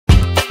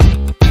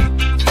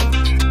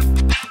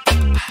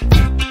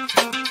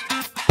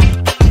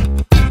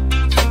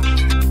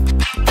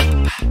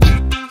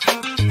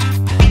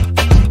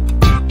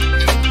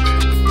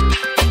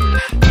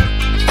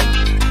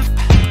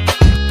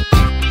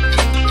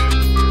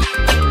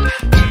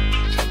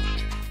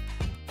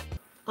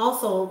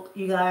also,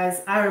 you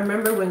guys, I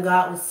remember when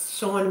God was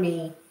showing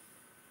me,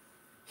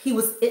 he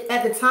was,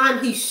 at the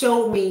time he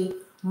showed me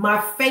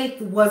my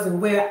faith wasn't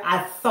where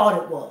I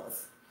thought it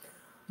was.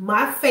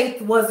 My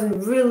faith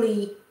wasn't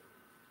really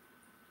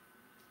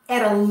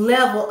at a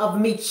level of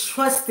me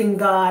trusting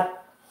God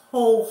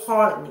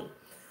wholeheartedly.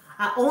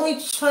 I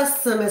only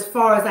trust him as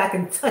far as I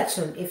can touch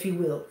him, if you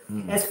will.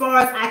 As far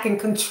as I can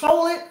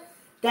control it,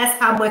 that's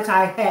how much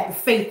I had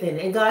faith in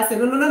it. And God said,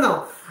 no, no, no,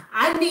 no.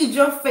 I need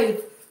your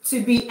faith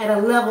to be at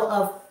a level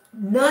of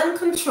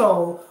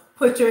non-control.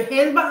 Put your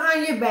hand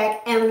behind your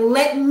back and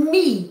let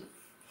me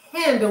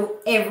handle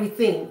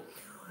everything.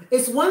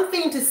 It's one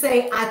thing to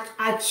say,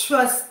 I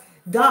trust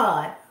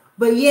God,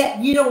 but yet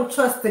you don't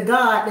trust the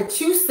God that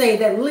you say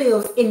that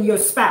lives in your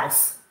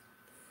spouse.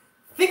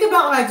 Think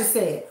about what I just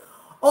said.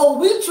 Oh,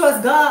 we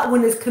trust God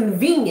when it's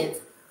convenient,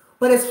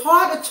 but it's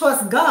hard to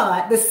trust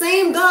God. The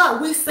same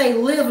God we say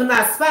live in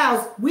our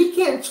spouse, we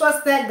can't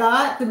trust that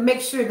God to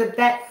make sure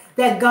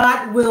that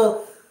God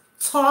will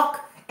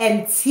talk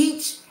and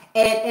teach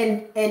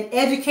and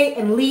educate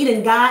and lead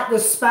and guide the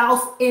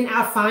spouse in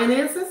our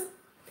finances.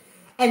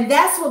 And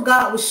that's what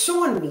God was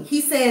showing me.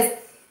 He says,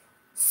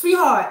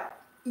 sweetheart,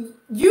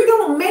 you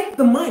don't make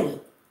the money.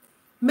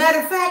 Matter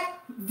of fact,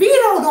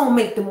 Vito don't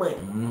make the money.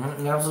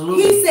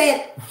 Absolutely. He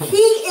said he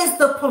is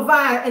the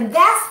provider, and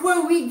that's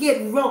where we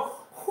get wrong.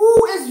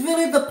 Who is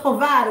really the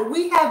provider?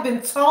 We have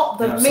been taught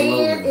the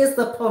man is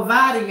the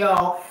provider,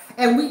 y'all,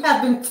 and we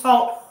have been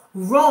taught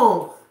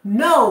wrong.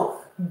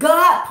 No,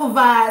 God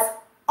provides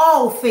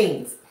all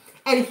things,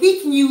 and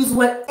he can use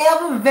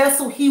whatever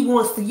vessel he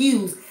wants to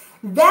use.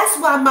 That's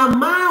why my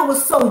mind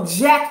was so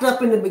jacked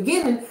up in the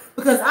beginning,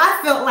 because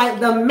I felt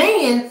like the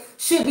man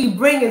should be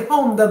bringing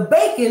home the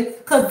bacon,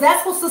 because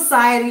that's what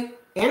society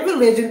and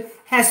religion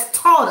has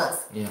taught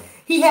us. Yeah.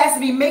 He has to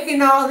be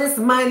making all this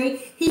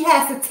money. He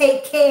has to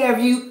take care of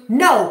you.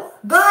 No,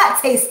 God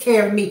takes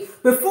care of me.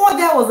 Before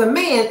there was a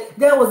man,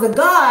 there was a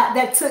God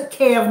that took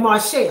care of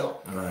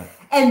Marshall. Right.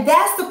 And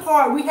that's the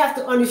part we have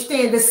to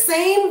understand. The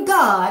same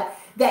God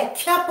that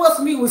kept us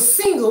when we were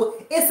single,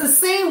 it's the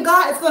same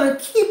God that's going to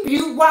keep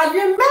you while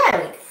you're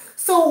married.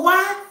 So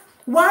why,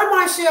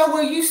 Marshall,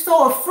 were you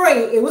so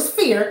afraid? It was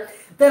fear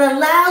that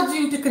allowed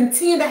you to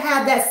continue to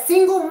have that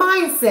single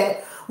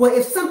mindset. Well,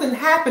 if something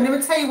happened, let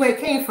me tell you where it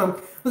came from.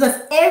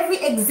 Because every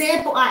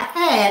example I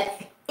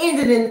had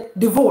ended in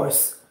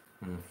divorce.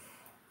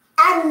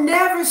 I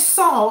never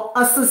saw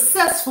a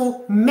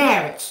successful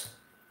marriage.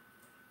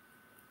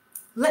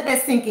 Let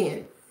that sink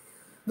in.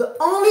 The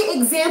only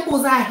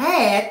examples I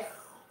had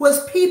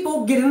was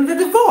people getting the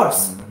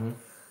divorce.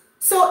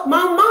 So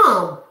my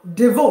mom,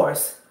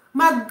 divorced.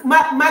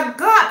 My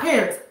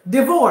godparents,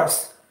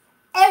 divorced.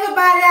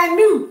 Everybody I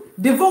knew,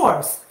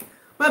 divorced.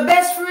 My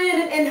best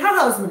friend and her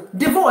husband,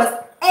 divorced.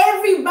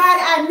 Everybody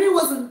I knew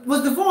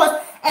was divorced.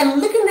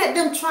 And looking at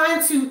them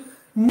trying to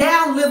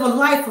now live a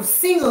life of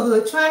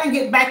singlehood, trying to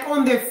get back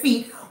on their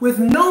feet with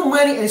no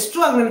money and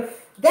struggling,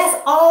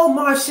 that's all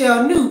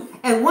Marshall knew.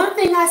 And one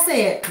thing I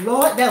said,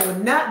 Lord, that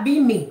would not be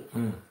me.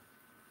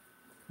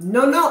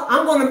 No,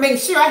 I'm going to make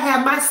sure I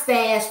have my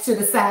stash to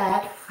the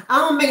side.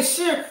 I'm going to make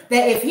sure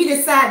that if he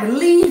decides to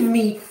leave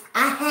me,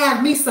 I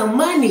have me some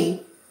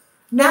money.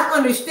 Not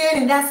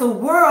understanding that's a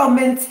world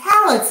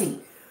mentality.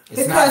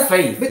 It's not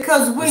faith.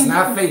 Because when it's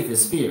not faith,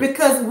 it's fear.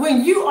 Because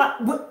when you are,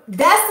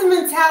 that's the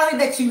mentality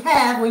that you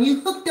have when you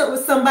hooked up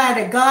with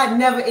somebody that God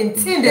never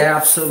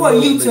intended for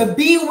you to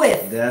be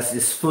with. That's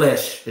his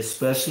flesh,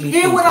 especially.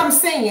 Hear what I'm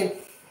saying.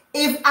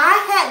 If I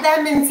had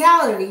that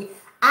mentality,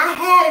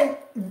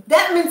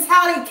 that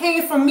mentality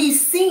came from me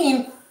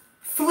seeing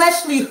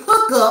fleshly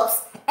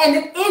hookups, and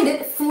it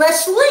ended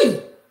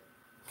fleshly.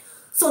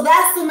 So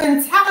that's the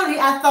mentality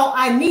I thought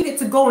I needed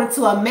to go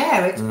into a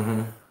marriage,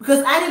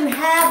 because I didn't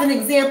have an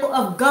example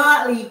of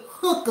godly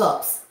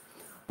hookups.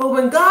 But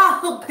when God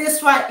hooked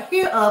this right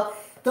here up,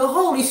 the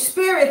Holy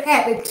Spirit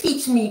had to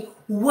teach me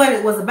what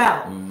it was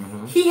about.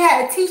 He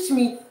had to teach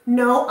me,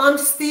 no, I'm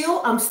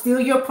still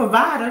your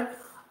provider.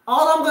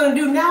 All I'm going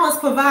to do now is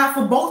provide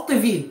for both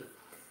of you.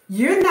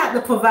 You're not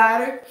the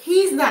provider.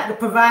 He's not the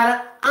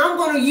provider. I'm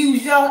going to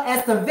use y'all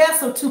as the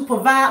vessel to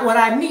provide what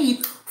I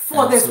need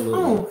for this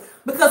home.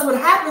 Because what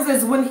happens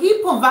is when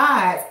he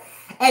provides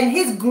and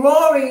his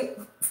glory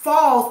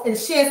falls and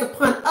sheds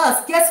upon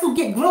us, guess who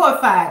get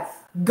glorified?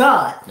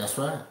 God. That's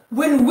right.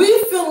 When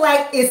we feel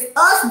like it's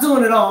us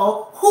doing it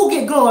all, who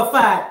get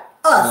glorified?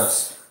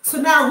 Us.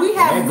 So now we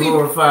have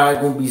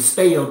glorified gonna be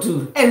stale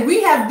too. And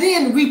we have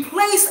then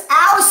replaced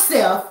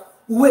ourselves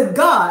with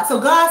God. So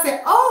God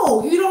said,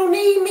 oh, you don't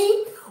need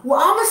me? Well,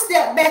 I'm going to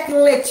step back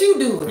and let you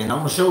do it. And I'm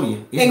going to show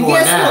you. It's and going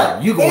guess down.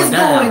 what? You going it's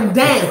down. Going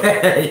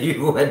down. You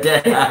going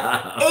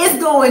down.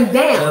 It's going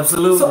down.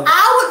 Absolutely. So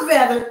I would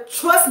rather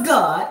trust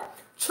God,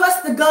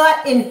 trust the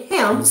God in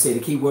him. You say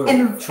the key word.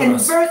 And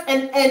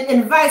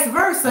vice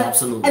versa.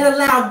 Absolutely. And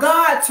allow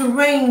God to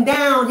rain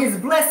down his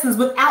blessings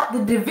without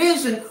the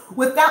division,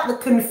 without the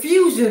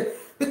confusion.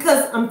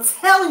 Because I'm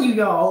telling you,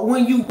 y'all,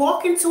 when you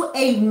walk into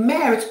a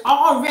marriage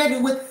already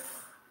with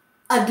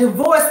a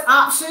divorce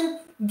option,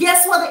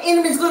 guess what the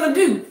enemy is going to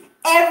do?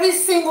 Every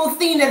single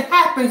thing that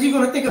happens, you're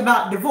going to think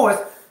about divorce.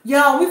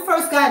 Y'all, we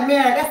first got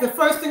married. That's the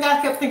first thing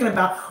I kept thinking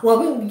about. Well,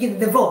 we need to get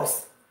a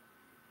divorce.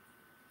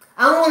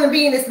 I don't want to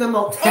be in this no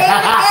more. Every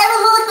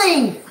little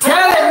thing.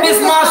 Tell it,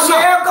 Miss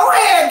Marshall. Go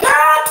ahead,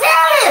 girl.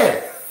 Tell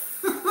it.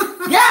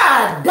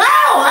 God, dog.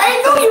 I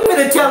ain't know you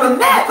finna tell them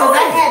that. Because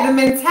I had the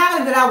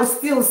mentality that I was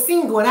still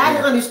single, and I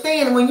didn't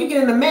understand when you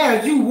get into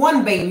marriage, you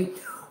one baby.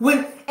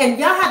 And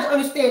y'all have to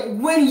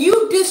understand, when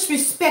you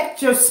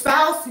disrespect your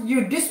spouse,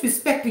 you're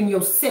disrespecting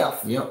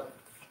yourself. Yep.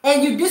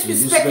 And you're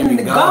disrespecting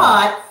the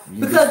God,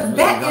 because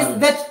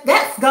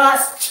that's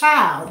God's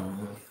child.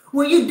 Mm-hmm.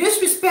 When you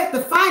disrespect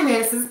the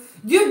finances,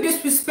 you're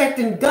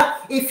disrespecting God.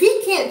 If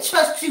He can't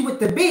trust you with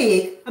the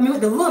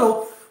with the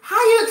little, how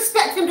you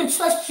expect Him to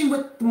trust you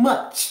with the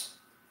much?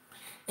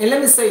 And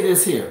let me say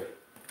this here.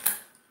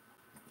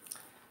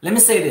 Let me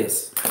say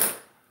this.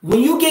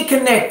 When you get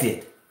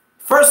connected,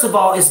 first of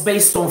all, it's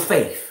based on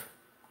faith.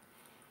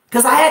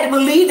 Because I had to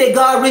believe that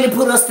God really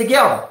put us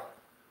together.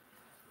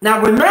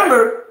 Now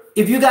remember,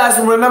 if you guys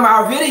will remember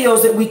our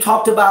videos that we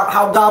talked about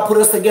how God put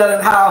us together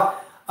and how,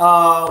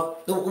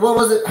 what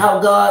was it? How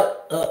God,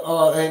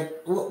 and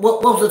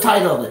what was the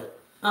title of it?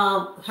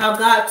 How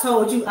God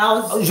told you I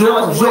was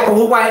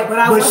white,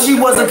 but she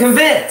wasn't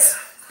convinced.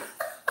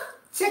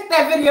 Check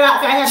that video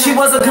out. She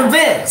wasn't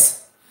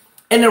convinced.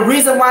 And the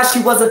reason why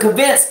she wasn't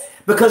convinced,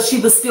 because she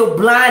was still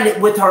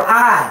blinded with her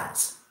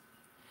eyes.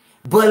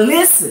 But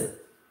listen,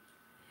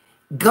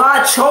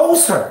 God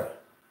chose her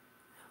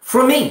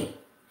for me.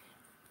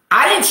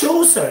 I didn't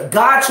choose her.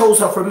 God chose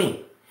her for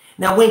me.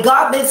 Now, when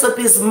God makes up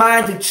His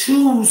mind to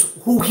choose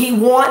who He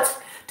wants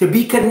to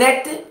be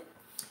connected,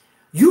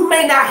 you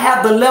may not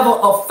have the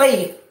level of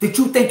faith that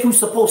you think you're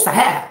supposed to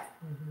have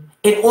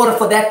in order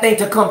for that thing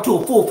to come to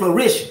a full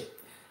flourishing.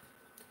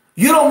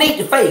 You don't need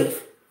the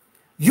faith.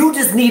 You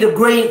just need a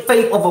great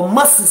faith of a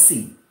mustard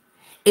seed.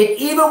 And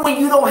even when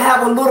you don't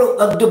have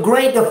the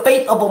grain of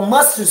faith of a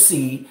mustard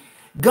seed,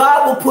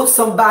 God will put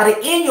somebody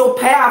in your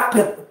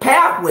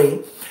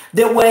pathway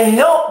that will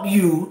help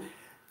you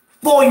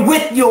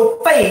with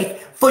your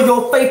faith, for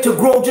your faith to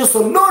grow just a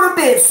little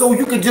bit, so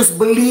you can just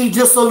believe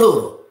just a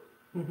little.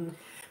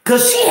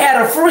 Because she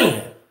had a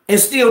friend, and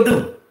still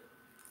do.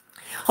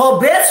 Her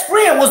best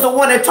friend was the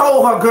one that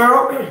told her,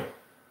 girl,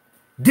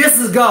 this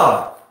is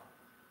God.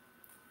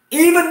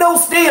 Even though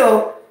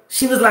still,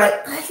 she was like,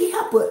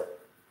 yeah, but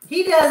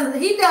he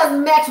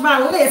doesn't match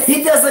my list.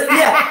 He doesn't,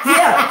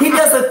 he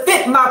doesn't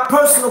fit my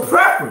personal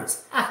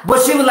preference.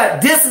 But she was like,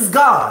 this is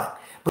God.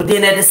 But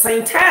then at the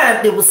same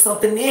time, there was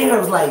something in her. It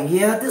was like,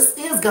 yeah, this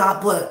is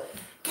God, but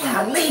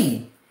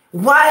golly,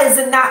 why is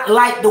it not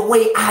like the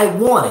way I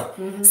want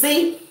it?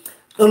 See,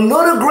 a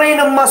little grain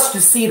of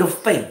mustard seed of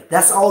faith.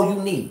 That's all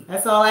you need.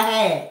 That's all I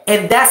had.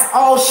 And that's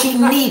all she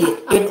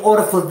needed in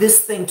order for this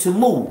thing to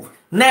move.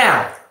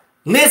 Now,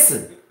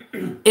 listen,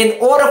 in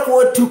order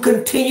for it to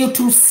continue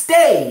to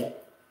stay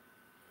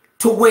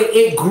to where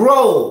it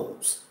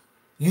grows,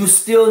 you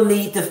still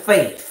need the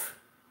faith.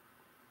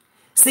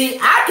 See,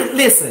 I can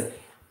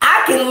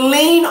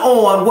lean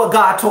on what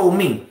God told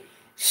me.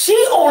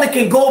 She only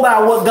can go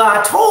by what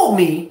God told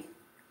me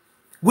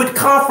with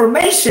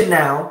confirmation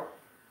now,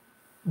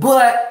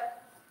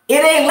 but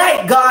it ain't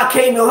like God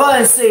came to her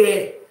and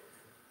said,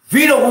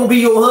 Vito gonna be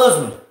your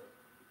husband.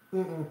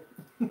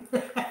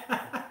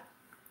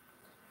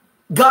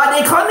 God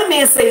didn't come to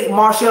me and say,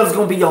 Marshall is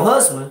going to be your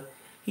husband.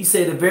 He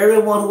said, the very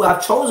one who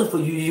I've chosen for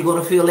you, you're going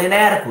to feel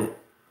inadequate.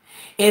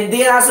 And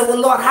then I said,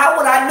 well, Lord, how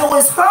would I know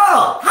it's her?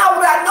 How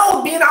would I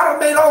know, being I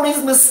made all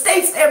these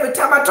mistakes every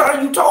time I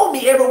turned? You told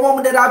me every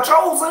woman that I've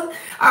chosen,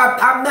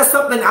 I messed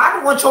up and I'm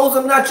the one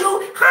chosen, not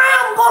you. How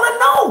am I going to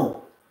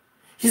know?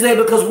 She said,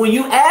 because when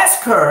you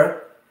ask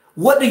her,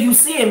 what do you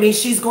see in me?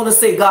 She's going to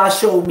say, God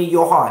showed me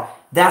your heart.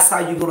 That's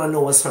how you're going to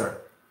know it's her.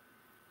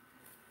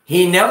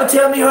 He never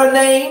tell me her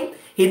name.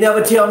 He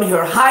never tell me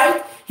her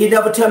height. He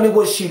never tell me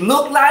what she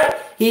looked like.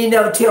 He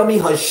never tell me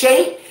her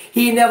shape.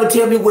 He never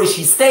tell me where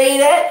she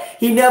stayed at.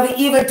 He never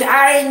even,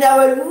 I ain't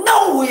never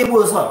know it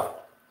was her.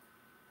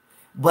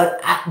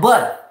 But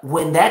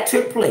when that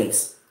took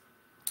place,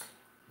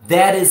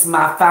 that is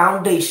my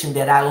foundation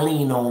that I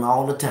lean on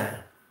all the time.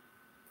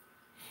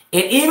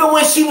 And even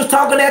when she was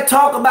talking that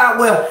talk about,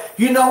 well,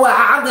 you know what,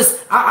 I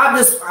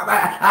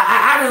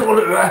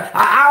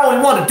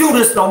don't want to do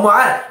this no more.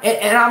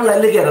 And I'm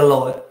like, look at it,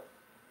 Lord.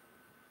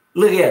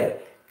 Look at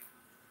it.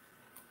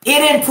 It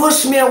didn't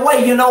push me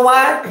away. You know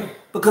why?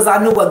 Because I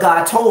knew what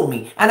God told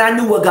me. And I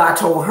knew what God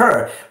told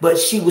her. But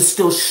she was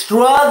still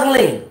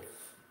struggling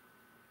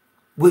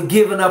with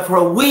giving up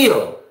her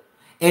will.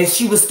 And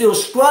she was still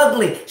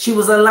struggling. She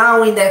was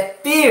allowing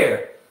that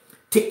fear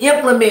to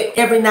implement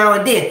every now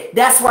and then.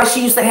 That's why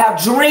she used to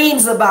have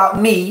dreams about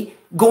me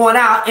going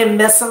out and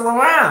messing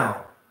around.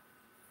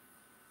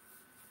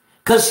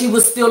 Because she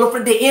was still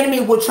afraid. The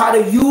enemy would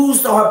try to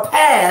use her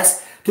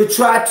past to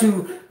try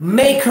to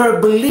make her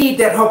believe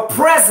that her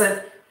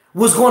present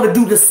was going to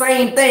do the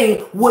same thing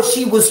what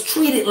she was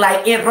treated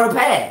like in her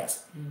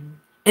past.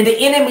 And the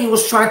enemy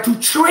was trying to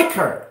trick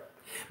her.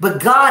 But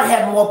God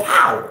had more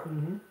power.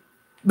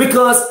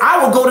 Because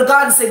I will go to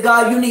God and say,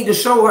 God, you need to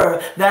show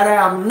her that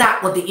I am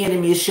not what the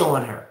enemy is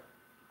showing her.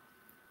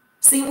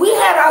 See, we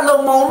had our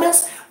little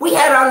moments, we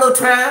had our little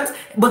times,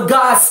 but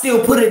God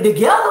still put it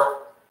together.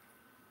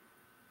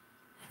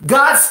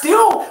 God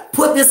still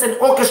put this and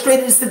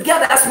orchestrated this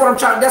together. That's what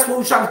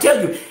we're trying to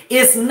tell you.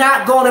 It's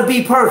not going to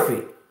be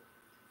perfect.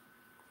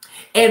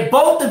 And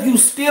both of you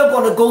still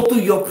going to go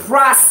through your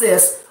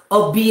process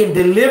of being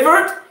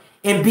delivered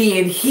and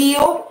being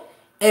healed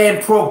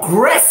and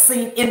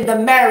progressing in the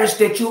marriage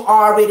that you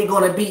already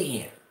going to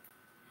be in.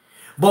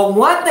 But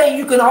one thing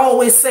you can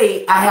always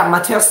say, I have my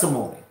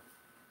testimony.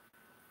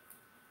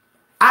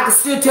 I can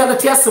still tell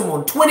the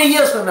testimony. 20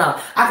 years from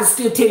now, I can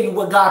still tell you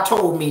what God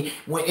told me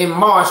in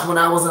March when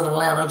I was in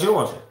Atlanta,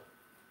 Georgia.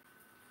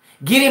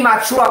 Getting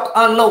my truck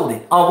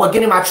unloaded, or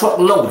getting my truck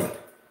loaded.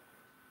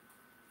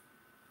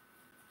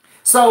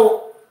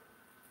 So,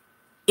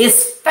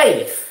 it's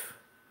faith.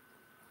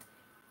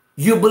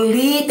 You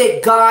believe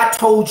that God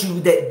told you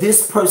that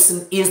this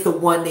person is the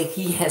one that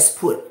he has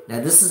put.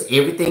 Now, this is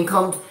everything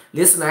comes.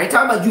 Listen, I ain't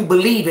talking about you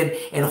believing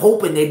and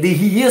hoping that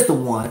he is the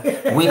one.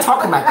 We ain't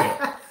talking about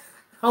that.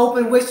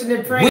 Hoping, wishing,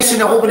 and praying. Wishing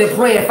and hoping and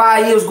praying.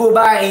 5 years go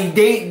by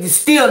and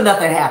still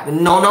nothing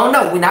happened. No.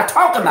 We're not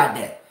talking about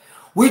that.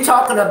 We're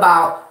talking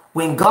about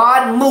when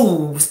God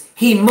moves,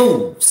 he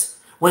moves.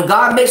 When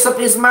God makes up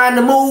his mind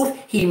to move,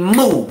 he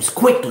moves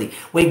quickly.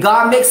 When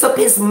God makes up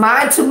his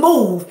mind to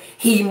move,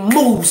 he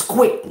moves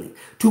quickly.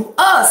 To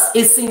us,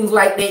 it seems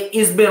like that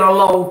it's been a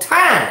long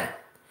time.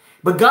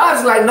 But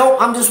God's like, no,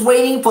 I'm just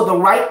waiting for the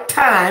right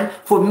time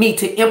for me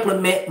to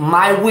implement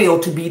my will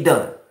to be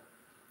done.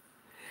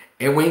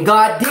 And when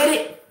God did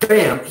it,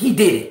 bam, he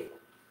did it.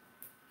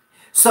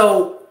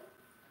 So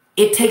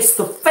it takes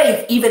the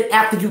faith, even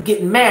after you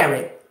get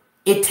married,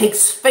 it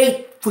takes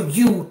faith for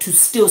you to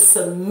still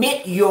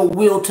submit your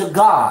will to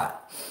God.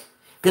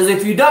 Because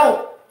if you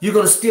don't, you're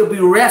going to still be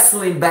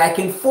wrestling back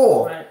and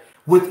forth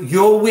with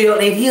your will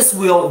and his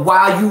will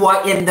while you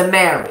are in the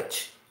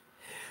marriage.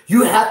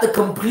 You have to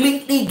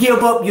completely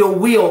give up your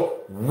will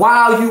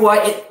while you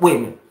are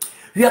in,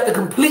 you have to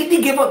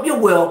completely give up your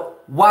will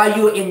while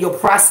you're in your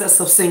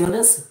process of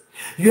singleness.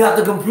 You have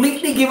to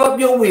completely give up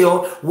your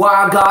will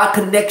while God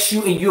connects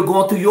you and you're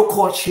going through your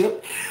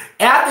courtship.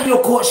 After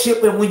your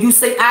courtship, and when you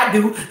say I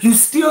do, you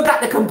still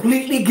got to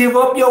completely give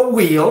up your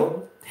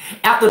will.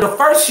 After the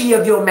first year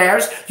of your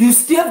marriage, you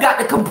still got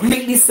to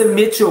completely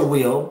submit your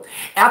will.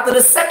 After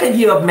the second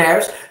year of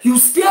marriage, you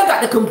still got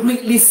to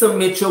completely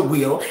submit your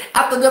will.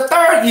 After the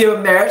third year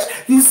of marriage,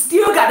 you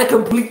still got to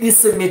completely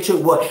submit your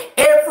will.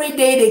 Every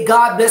day that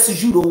God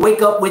blesses you to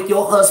wake up with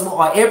your husband,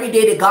 or every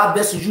day that God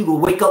blesses you to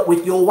wake up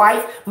with your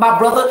wife, my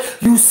brother,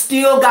 you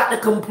still got to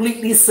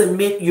completely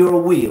submit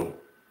your will.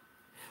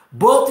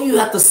 Both of you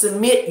have to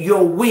submit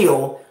your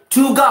will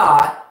to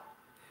God,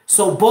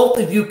 so both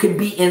of you can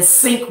be in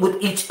sync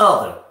with each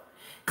other.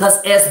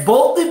 Because as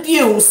both of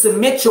you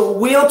submit your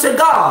will to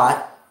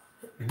God,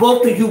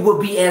 both of you will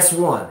be as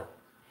one.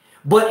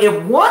 But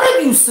if one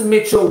of you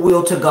submit your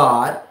will to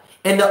God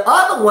and the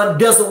other one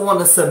doesn't want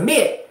to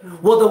submit,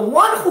 well, the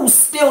one who's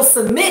still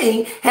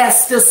submitting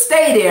has to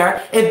stay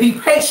there and be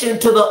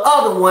patient to the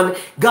other one.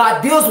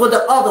 God deals with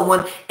the other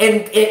one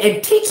and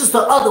teaches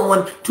the other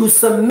one to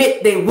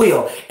submit their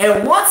will.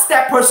 And once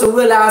that person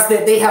realizes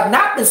that they have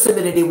not been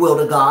submitting their will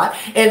to God,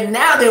 and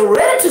now they're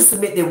ready to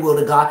submit their will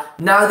to God,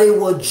 now they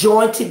will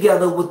join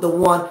together with the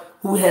one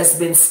who has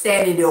been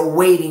standing there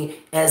waiting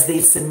as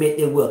they submit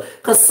their will.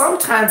 Because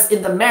sometimes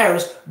in the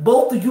marriage,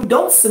 both of you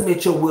don't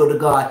submit your will to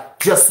God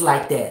just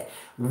like that.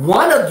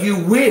 One of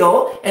you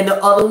will and the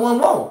other one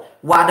won't.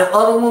 Why the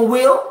other one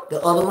will,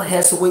 the other one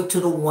has to wait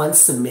till the one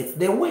submits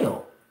their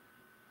will.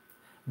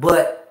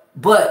 But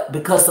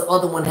because the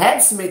other one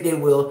hadn't submitted their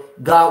will,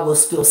 God will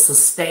still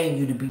sustain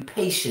you to be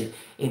patient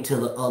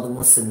until the other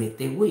one submit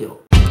their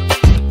will.